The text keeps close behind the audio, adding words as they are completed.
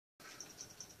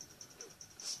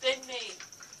spin me.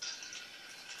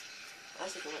 I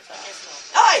think I went that.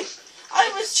 Guess Aye! I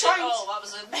was trying Oh, that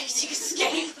was an amazing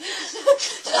escape. to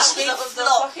escape That was of the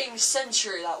flop. fucking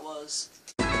century, that was.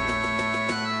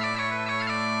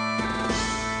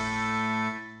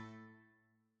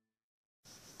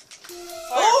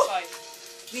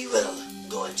 Firefight. We will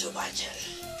go into battle.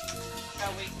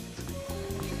 Shall we?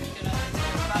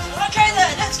 Okay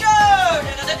then, let's go!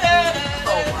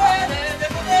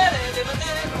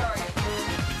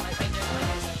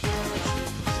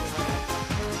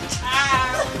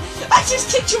 I just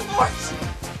kicked your horse!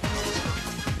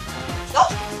 No!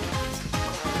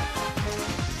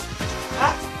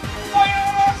 Ah!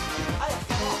 Fire! I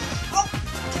fell off. Oh!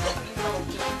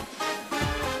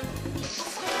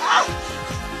 Ah!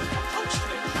 Punched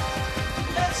me.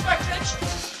 That's my punch.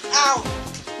 Ow!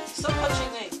 Stop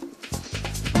punching me.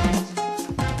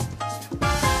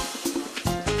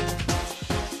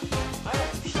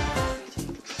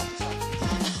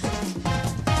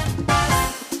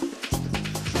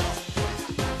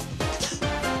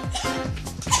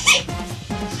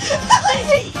 I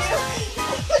hate you!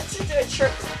 I went to do a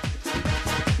trick.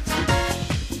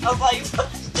 Oh my god.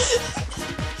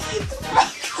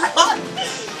 Run!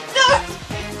 No!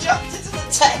 You jumped into the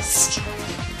test!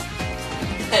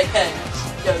 Hey, hey.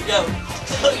 Yo, yo.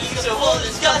 The use of wool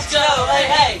has got to go! Hey,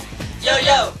 hey! Yo,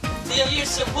 yo. The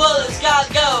use of wool has got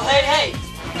to go! Hey, hey!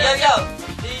 Yo, yo.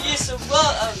 The use of wool...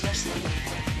 Oh, yes.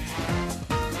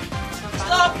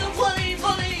 Stop the woolly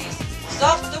bullies!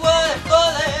 Stop the woolly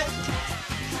bully!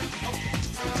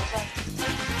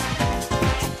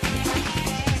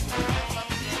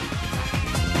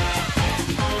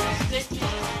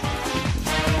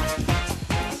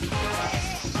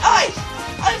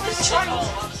 I was trying to... Oh,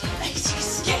 that was an amazing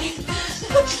escape.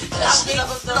 Escape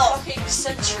of the fucking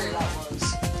century, that was.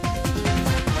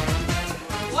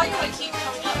 Why do I keep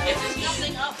coming up here? There's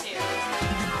nothing up here.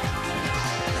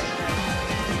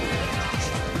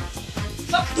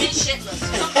 Fuck me shitless.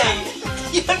 Come back.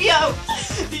 Yo, yo!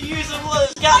 The use of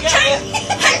words gotta go!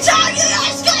 I'm telling you the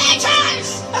escalators!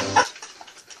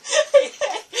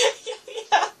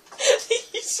 The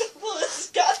use of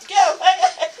words gotta go!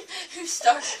 Who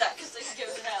started that? Because they can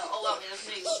go to hell. Oh, that was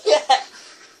me. Yeah!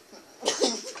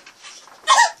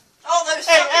 Oh, those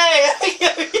Hey, yo,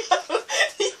 yo!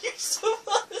 The use of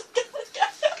words gotta go!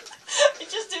 I'm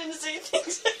just doing the same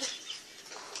things.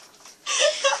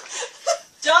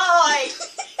 Die!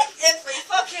 Every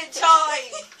fucking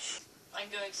time! I'm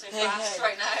going so Hey, fast hey.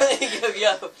 right now.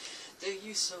 Yo, yo! The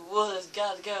use of words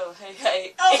gotta go! Hey,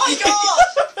 hey! Oh my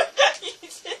god! You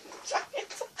didn't try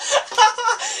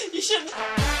it! You shouldn't...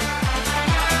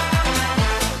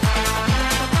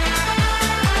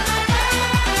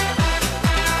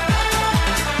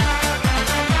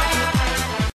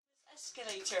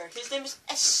 Escalator. His name is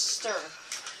Esther.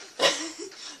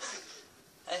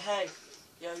 Hey, hey.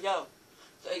 Yo, yo.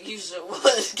 The use of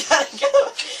words gotta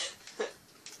go.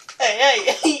 Hey,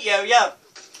 hey. Yo, yo.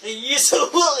 The use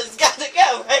of words gotta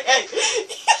go. Hey, hey.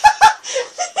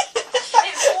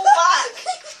 It's all back!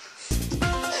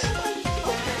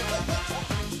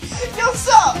 Yo,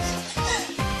 stop!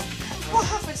 What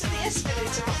happened to the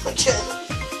escalator again?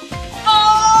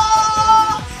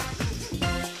 Oh!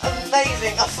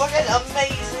 Amazing, a fucking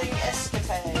amazing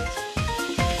escapade.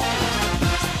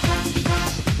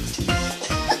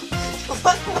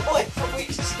 Running away from me,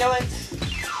 just going.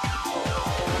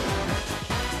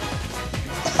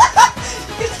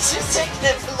 It's just taking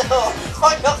it from the door.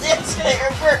 Climb up the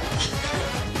escalator first.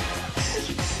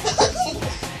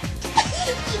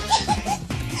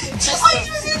 Just I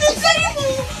was in the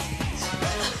table!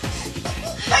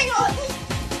 Hang on!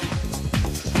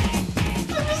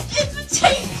 I was in the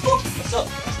table! Stop.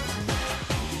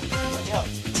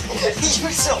 You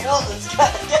saw what was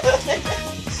gotta go.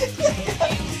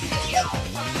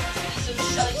 Some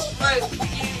shite rope,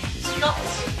 you stopped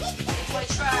in my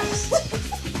tracks.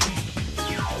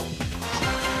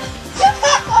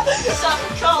 Some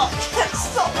cock!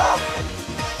 Stop that.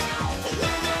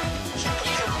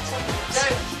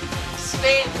 Don't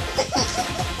spin!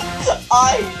 I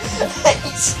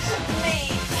hate me.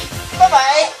 Bye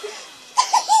bye.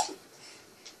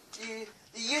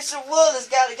 The use of wool has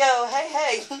gotta go. Hey,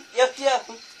 hey. Yo, yo.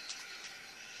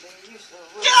 The use of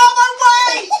wool. Get out of my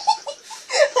way!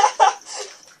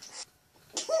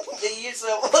 The use of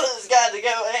wool has gotta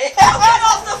go. Hey, Get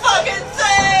off the fucking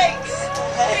thing!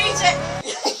 hey. Beat it!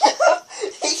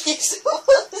 The use of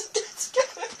wool has gotta go.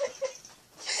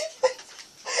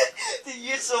 The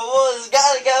use of wool has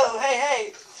gotta go. Hey,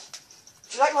 hey.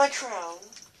 Do you like my crown?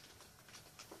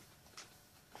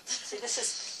 See, this is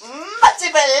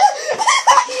multiple.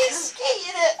 He's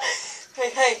skating it. Hey,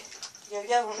 hey. Yo,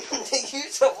 yo. You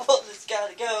don't want this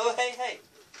gotta go. Hey, hey.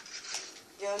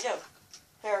 Yo, yo.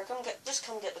 Here, just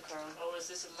come get the crown. Oh, is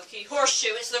this a lucky horseshoe?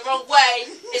 It's the wrong way!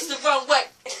 It's the wrong way!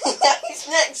 Yeah, he's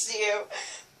next to you.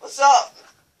 What's up?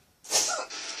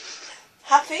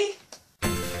 Happy?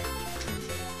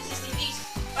 This is the least...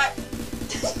 Right.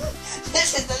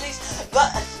 This is the least...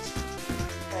 But...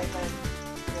 Hey, hey.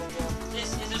 Yo, yo.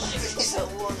 This is a shoe. You so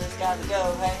warm, there's gotta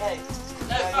go. Hey, hey.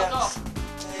 No, yo, fuck yo. off.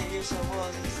 Hey, you so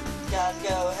warm, there's gotta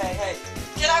go. Hey, hey.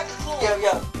 Get out the pool. Yo,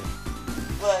 yo.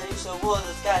 Well, you so warm,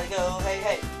 there's gotta go. Hey,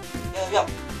 hey. Yo, yo.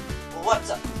 Well, what's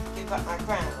up? Give back my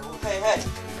crown. Well, hey, hey.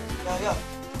 Yo, yo.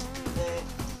 Hey.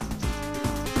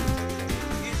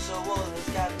 You so warm, there's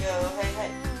gotta go. Hey,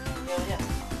 hey. Yo, yo.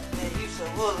 Yeah, you so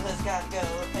warm, there's gotta go.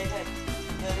 Hey, hey.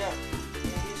 Yo, yo.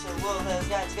 Yeah, you so warm, there's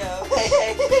gotta go. Hey,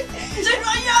 hey. Turn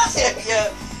my ass! Yo, yo.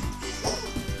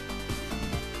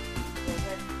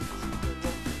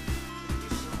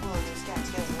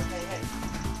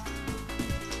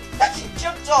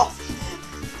 Jumped off!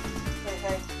 Hey,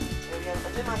 hey. There we go. I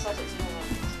did my side to you.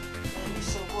 You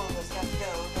so warm, let's got to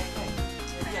go. Hey, hey.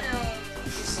 There we go.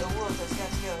 You so warm, let's got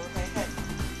to go. Hey, hey.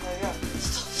 There we go.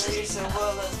 You so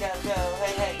warm, let's got to go.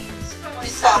 Hey, hey.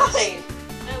 Fine!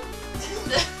 No.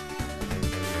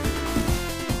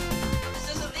 This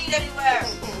doesn't lead anywhere.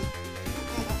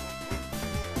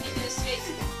 You can escape.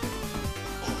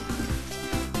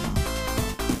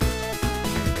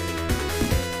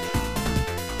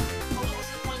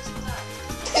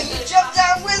 You jumped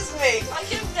down with me! I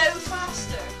can go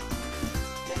faster.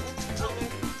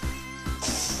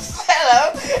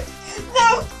 Hello!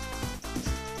 No!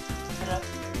 Hello?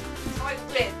 I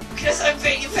win because I'm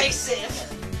being evasive.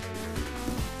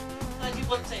 I do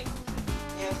one thing.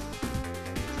 Yeah.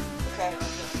 Okay.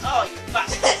 Oh, you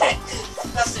bastard.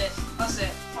 That's it. That's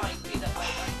it. Fine. Be that way.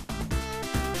 Fine.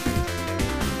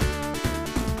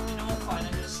 You know what? Fine.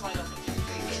 I'm going to slide off into the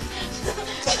tree.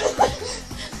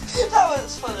 That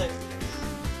was funny.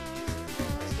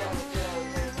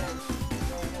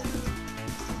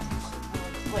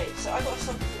 Wait, so I got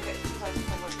something to get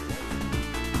 2,500.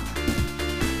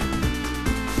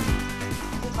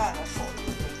 How bad I thought you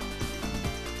would be.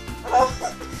 Hello?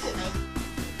 No.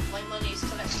 My money's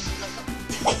collected in like a...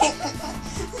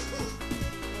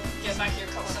 Get back here,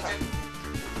 cocksucker.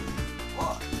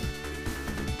 What?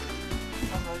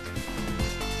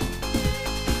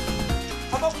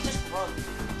 How about we just run?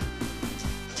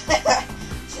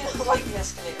 See, I like the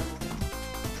escalator.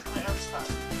 My arm's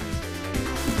fast.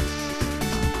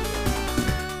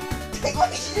 Why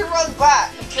did you run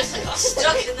back? Because I got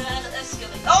stuck in the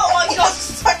escalator. Oh my You god! got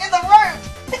stuck in the rope!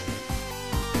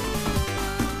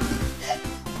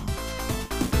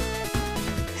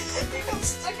 You got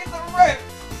stuck in the rope!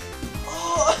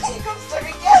 Oh, you got stuck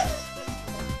again!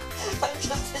 I'm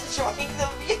just enjoying the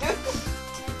view!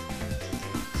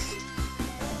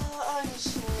 I'm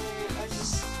sorry, I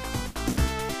just...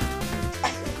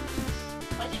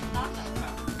 I didn't land that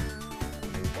well.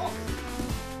 What?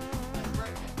 I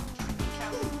broke it. You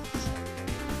can't.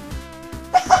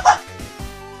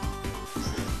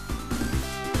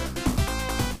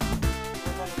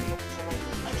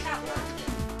 I can't land it.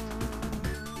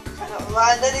 I don't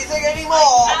land anything anymore!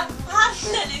 I can't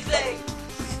land anything!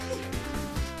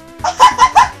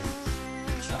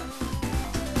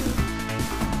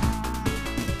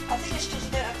 I think it's because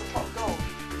you don't have the pot of gold.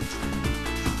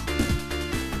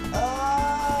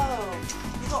 Oh!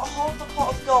 You got to hold the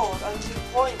pot of gold and 2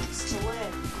 points to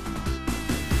win.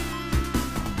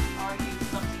 Are you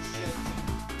fucking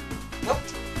joking? Nope.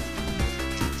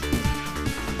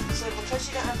 So because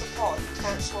you don't have the pot, you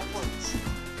can't score points.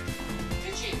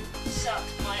 Could you suck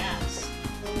my ass?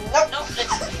 Nope. Not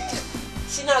literally.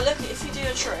 See now, look, if you do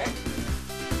a trick.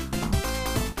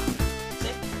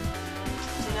 See?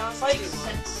 See now, if I do Makes one.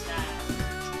 sense now.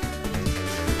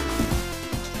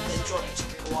 Then drop it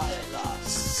quiet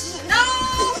last. No!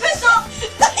 Piss off!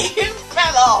 You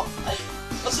fell off!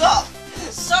 What's up?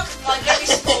 Suck my very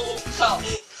small cock.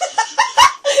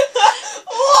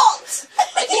 What?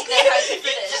 I didn't know how to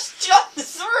finish. Just jumped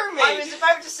through me! I was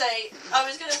about to say, I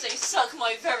was going to say suck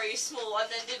my very small and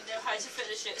then didn't know how to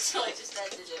finish it, so I just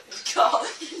ended it with cock.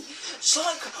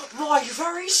 Suck my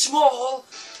very small.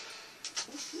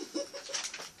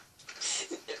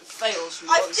 It fails. From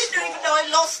I one didn't small. even know I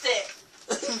lost it.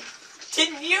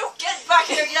 Didn't you? Get back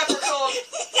here, you leprechaun.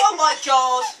 Oh my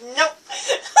god. Nope.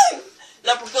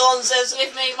 Leprechaun says,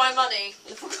 Give me my money.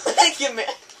 give me.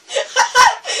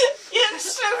 You're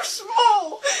so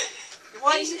small.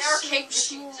 Why These are you arcade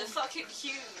so machines small? are fucking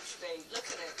huge, mate. Look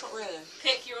at it. Not really.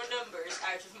 Pick your numbers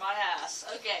out of my ass.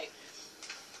 Okay.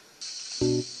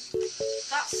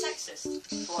 That's sexist.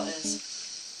 What is?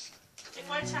 If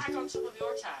I tag on top of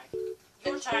your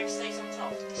tag stays on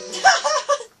top.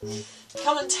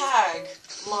 Come and tag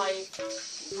my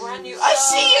brand new. I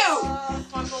see you!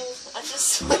 My balls. I just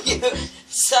saw you.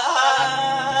 Suck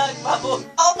my ball.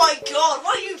 Oh my god,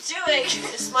 what are you doing?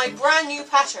 It's my brand new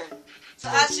pattern. It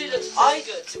actually looks pretty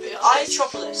good, to be honest.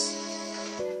 Itropolis.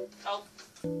 Oh.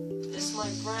 This is my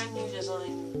brand new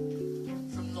design.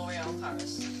 From L'Oreal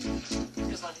Paris.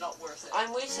 Because I'm not worth it.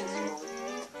 I'm waiting for you.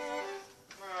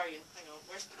 Where are you? Hang on.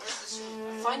 Where's this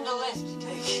one? Find the left,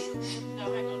 okay?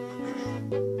 No, hang on.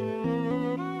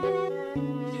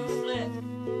 Do a flip.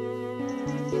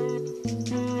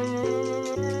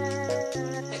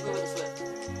 Hit me with a flip.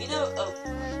 You know, oh.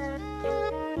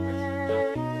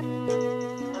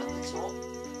 At the top,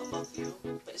 above you,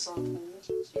 but it's on a pool,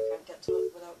 so you can't get to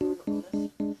it without going up the lift.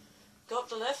 Go up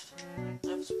the lift, I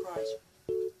have a surprise.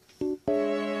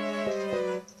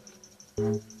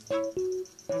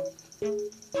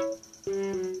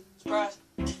 Surprise.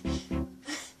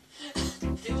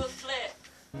 Do a flip.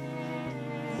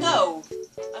 No!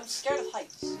 I'm scared of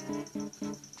heights.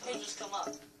 Hey, just come up.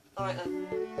 Alright then.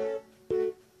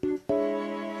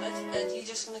 Are you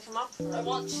just gonna come up? I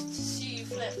want to see you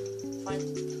flip. Fine.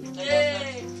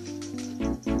 Yay!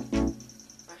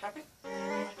 Are you happy?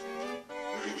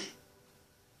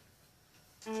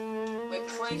 Wait,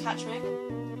 before you catch me,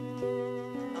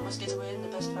 I must get away in the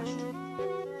best fashion.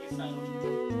 You failed.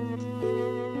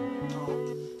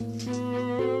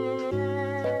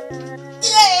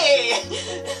 Yay!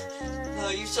 Oh,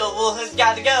 you soul has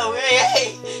got to go. Hey,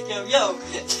 hey! Yo, yo!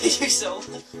 You soul.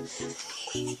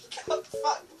 God,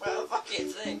 fuck, bro. Fucking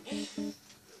thing.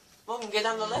 Morgan, get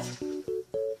down the left.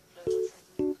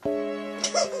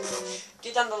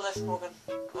 Get down the left, Morgan.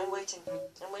 I'm waiting.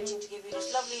 I'm waiting to give you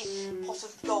this lovely pot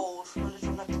of gold from a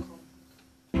little leprechaun.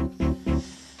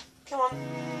 Come on.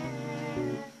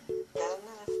 Down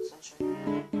the left, sunshine.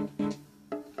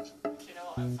 Do you know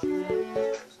what I'm fucking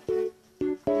doing?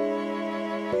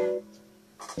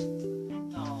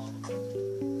 Oh.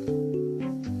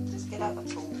 Just get out the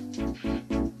tool.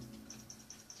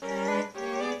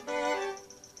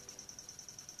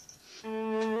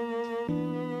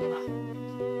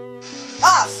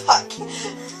 Ah, fuck!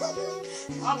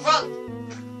 Oh, run!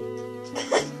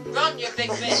 Run, you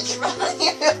big bitch, run!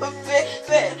 You big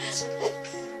bitch!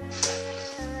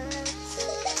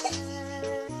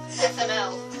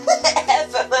 FML.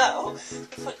 FML?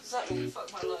 What does that mean? Fuck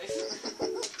my life.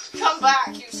 Come back,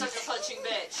 you sucker punching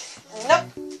bitch. Nope!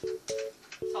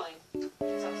 Fine.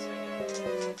 That's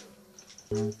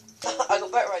I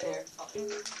got better right there. fine.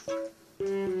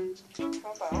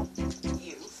 How about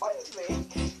you find me?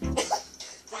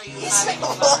 Where are you It's having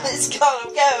gotta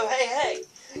go, hey, hey!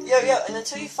 Yo, yo, and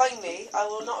until you find me, I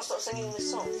will not stop singing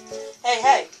this song. Hey,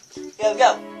 hey! Yo,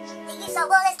 yo! The use of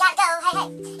water's gotta go, hey, hey!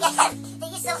 Yeah, the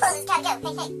use of water's gotta go, hey,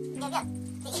 hey! Yo, yo!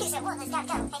 The use of water's gotta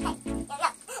go, hey, hey! Yo, yo!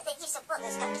 The use of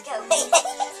water's got to go, hey, hey!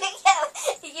 Yo,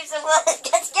 the use of water's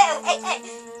got to go, hey, hey!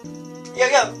 Yo,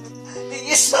 yo! The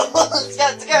use of water's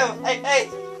got to go, hey, hey!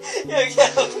 Yo, yo!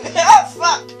 Ah,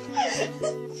 fuck!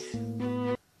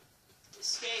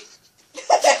 Escape.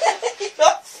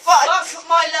 Oh, fuck! Fuck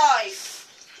my life!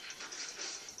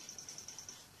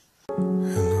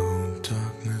 Hello,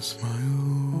 darkness, my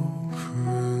old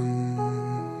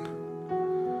friend.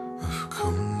 I've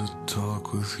come to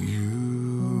talk with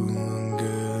you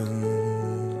again,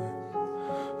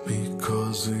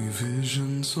 because a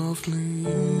vision softly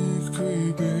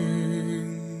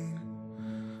creeping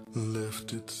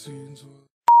left its seeds.